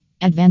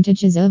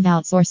Advantages of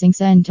outsourcing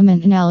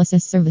sentiment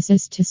analysis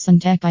services to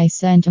SunTec.AI.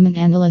 Sentiment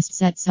analysts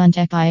at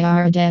SunTec.AI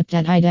are adept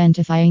at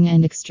identifying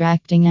and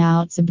extracting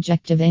out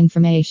subjective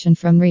information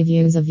from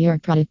reviews of your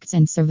products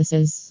and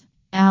services.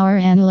 Our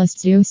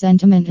analysts do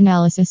sentiment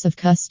analysis of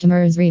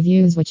customers'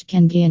 reviews, which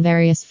can be in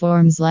various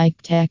forms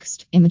like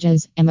text,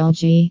 images,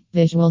 emoji,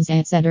 visuals,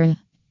 etc.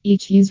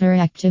 Each user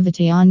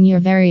activity on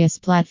your various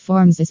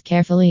platforms is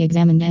carefully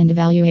examined and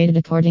evaluated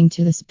according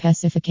to the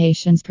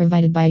specifications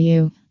provided by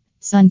you.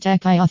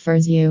 SunTec.AI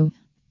offers you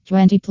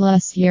 20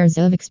 plus years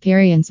of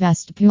experience,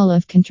 vast pool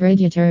of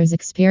contributors,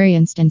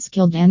 experienced and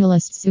skilled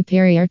analysts,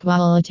 superior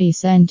quality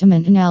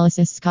sentiment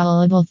analysis,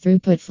 scalable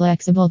throughput,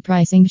 flexible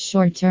pricing,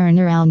 short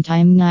turnaround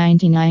time,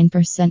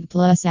 99%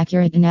 plus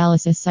accurate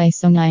analysis,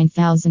 ISO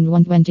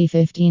 9001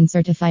 2015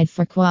 certified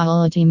for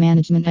quality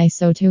management,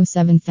 ISO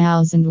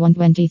 27001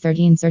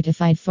 2013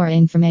 certified for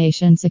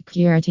information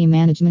security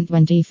management,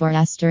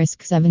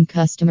 24*7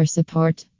 customer support.